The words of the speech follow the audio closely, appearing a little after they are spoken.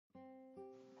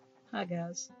Hi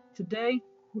guys, today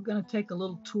we're going to take a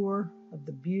little tour of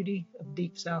the beauty of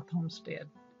Deep South Homestead.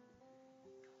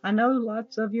 I know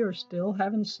lots of you are still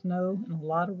having snow and a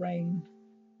lot of rain,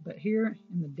 but here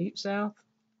in the Deep South,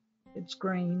 it's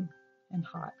green and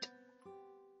hot.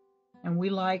 And we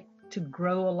like to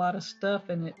grow a lot of stuff,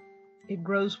 and it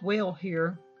grows well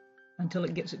here until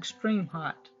it gets extreme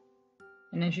hot.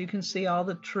 And as you can see, all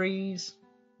the trees,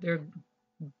 they're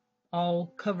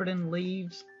all covered in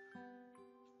leaves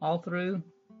all through.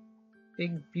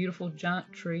 Big, beautiful,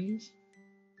 giant trees.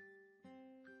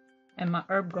 And my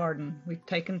herb garden, we've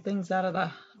taken things out of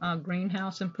the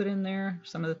greenhouse and put in there.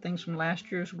 Some of the things from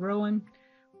last year's growing.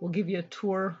 We'll give you a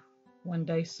tour one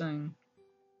day soon.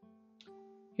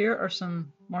 Here are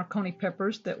some Marconi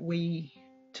peppers that we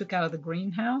took out of the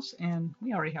greenhouse, and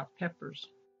we already have peppers.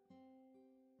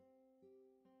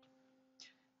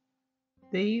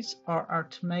 These are our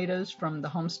tomatoes from the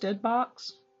Homestead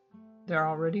box. They're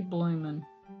already blooming.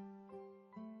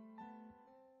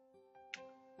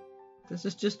 This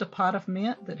is just a pot of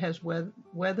mint that has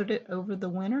weathered it over the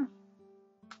winter.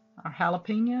 Our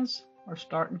jalapenos are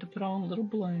starting to put on little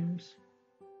blooms.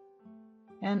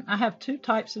 And I have two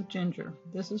types of ginger.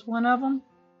 This is one of them,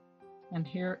 and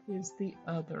here is the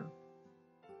other.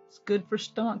 It's good for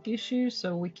stomach issues,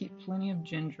 so we keep plenty of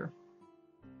ginger.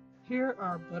 Here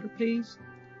are butter peas.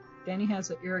 Danny has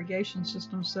an irrigation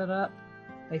system set up.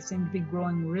 They seem to be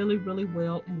growing really, really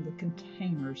well in the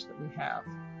containers that we have.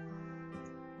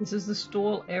 This is the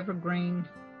Stoll Evergreen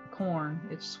corn.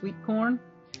 It's sweet corn.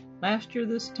 Last year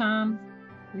this time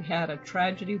we had a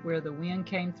tragedy where the wind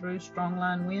came through, strong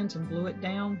line winds, and blew it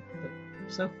down, but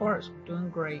so far it's doing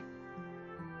great.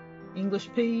 English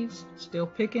peas, still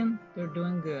picking, they're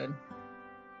doing good.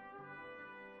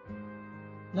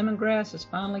 Lemongrass is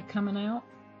finally coming out.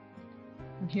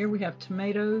 And here we have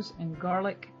tomatoes and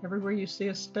garlic. Everywhere you see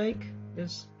a stake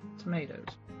is tomatoes.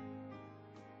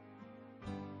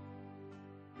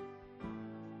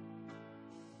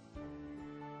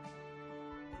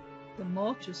 The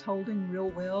mulch is holding real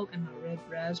well in my red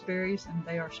raspberries, and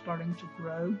they are starting to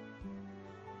grow.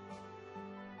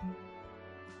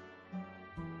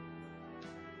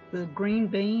 The green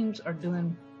beans are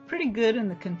doing pretty good in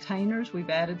the containers.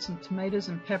 We've added some tomatoes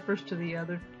and peppers to the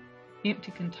other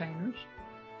empty containers.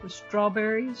 The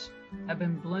strawberries have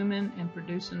been blooming and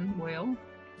producing well.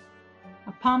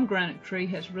 A pomegranate tree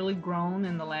has really grown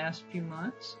in the last few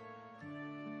months.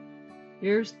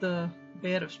 Here's the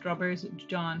bed of strawberries that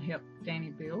John helped Danny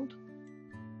build.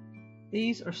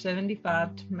 These are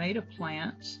 75 tomato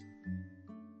plants,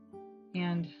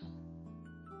 and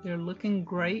they're looking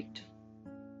great.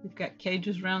 We've got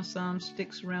cages around some,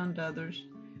 sticks around others.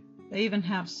 They even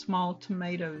have small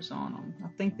tomatoes on them. I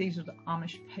think these are the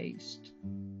Amish paste.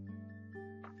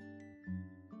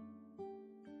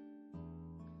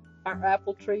 Our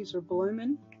apple trees are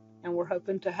blooming, and we're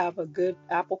hoping to have a good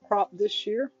apple crop this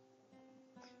year.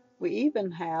 We even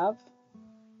have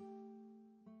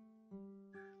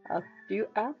a few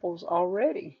apples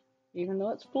already. Even though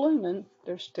it's blooming,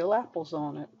 there's still apples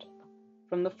on it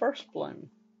from the first bloom.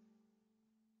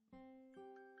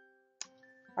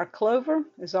 Our clover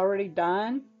is already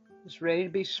dying. It's ready to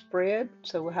be spread,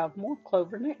 so we'll have more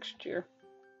clover next year.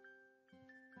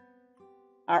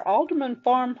 Our Alderman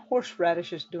Farm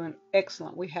horseradish is doing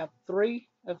excellent. We have 3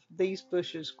 of these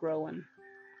bushes growing.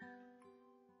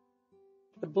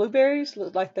 The blueberries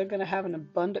look like they're going to have an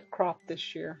abundant crop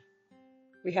this year.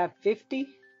 We have 50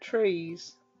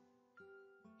 trees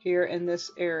here in this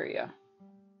area.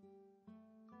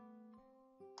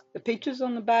 The peaches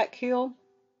on the back hill,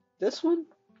 this one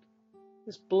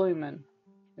is blooming.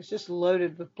 It's just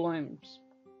loaded with blooms.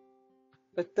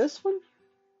 But this one,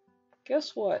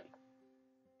 guess what?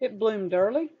 It bloomed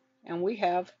early, and we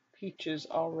have peaches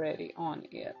already on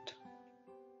it.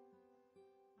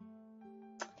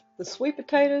 The sweet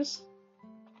potatoes,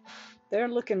 they're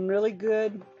looking really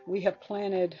good. We have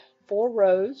planted 4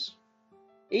 rows.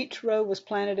 Each row was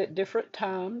planted at different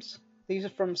times. These are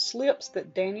from slips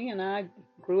that Danny and I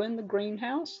grew in the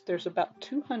greenhouse. There's about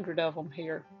 200 of them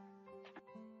here.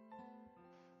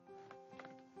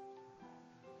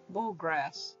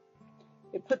 Bullgrass.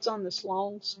 It puts on this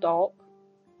long stalk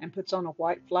and puts on a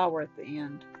white flower at the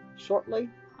end. Shortly,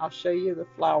 I'll show you the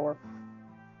flower.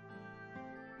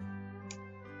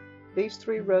 These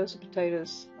 3 rows of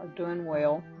potatoes are doing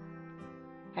well,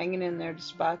 hanging in there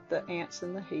despite the ants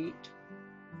and the heat.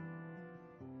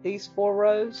 These 4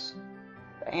 rows,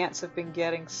 the ants have been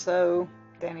getting, so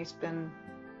Danny's been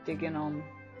digging on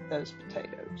those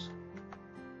potatoes.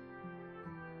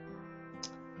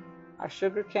 Our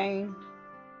sugar cane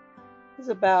is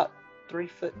about 3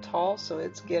 foot tall, so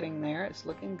it's getting there. It's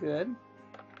looking good.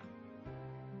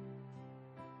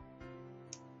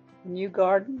 New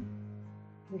garden,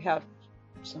 we have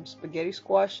some spaghetti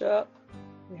squash up.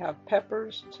 We have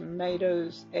peppers,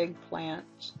 tomatoes,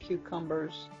 eggplants,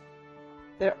 cucumbers.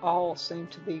 They all seem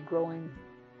to be growing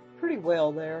pretty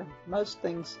well there. Most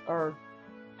things are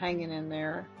hanging in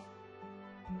there.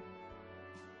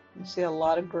 You see a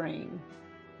lot of green,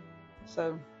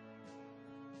 so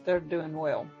they're doing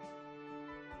well.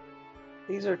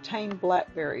 These are tame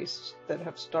blackberries that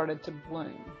have started to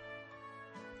bloom.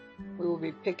 We will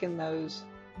be picking those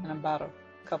in about a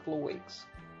couple of weeks.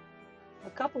 A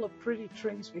couple of pretty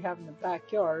trees we have in the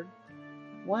backyard.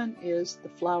 One is the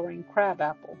flowering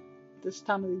crabapple. This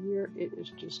time of the year it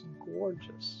is just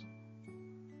gorgeous.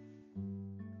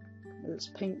 Its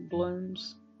pink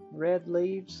blooms, red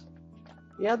leaves.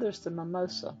 The other is the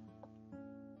mimosa.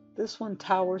 This one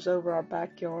towers over our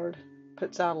backyard,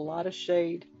 puts out a lot of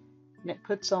shade, and it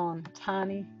puts on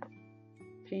tiny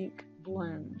pink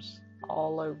blooms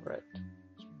all over it.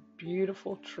 It's a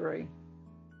beautiful tree.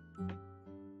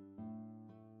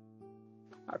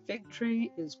 Our fig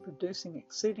tree is producing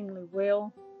exceedingly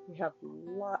well. We have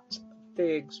lots of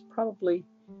figs, probably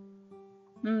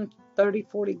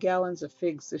 30-40 gallons of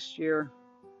figs this year.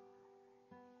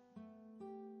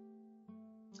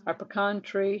 Our pecan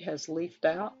tree has leafed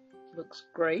out, looks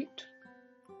great.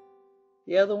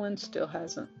 The other one still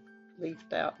hasn't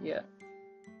leafed out yet.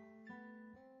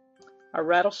 Our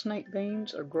rattlesnake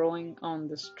beans are growing on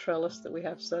this trellis that we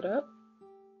have set up.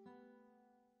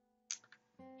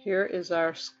 Here is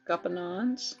our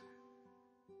scuppernons,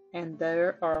 and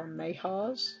there are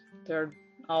mayhaws. They're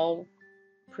all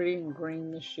pretty and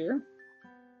green this year.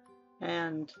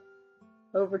 And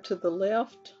over to the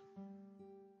left,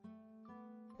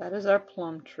 that is our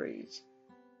plum trees.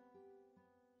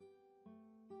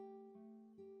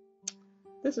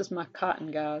 This is my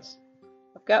cotton, guys.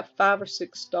 I've got 5 or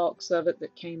 6 stalks of it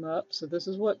that came up, so this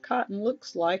is what cotton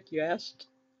looks like. You asked,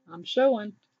 I'm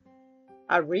showing.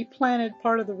 I replanted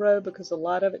part of the row because a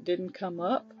lot of it didn't come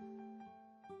up,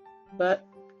 but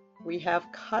we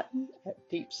have cotton at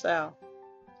Deep South.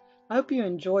 I hope you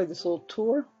enjoy this little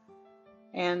tour,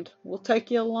 and we'll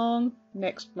take you along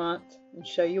next month and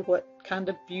show you what kind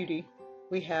of beauty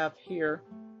we have here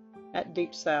at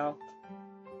Deep South.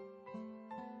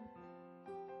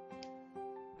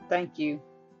 Thank you.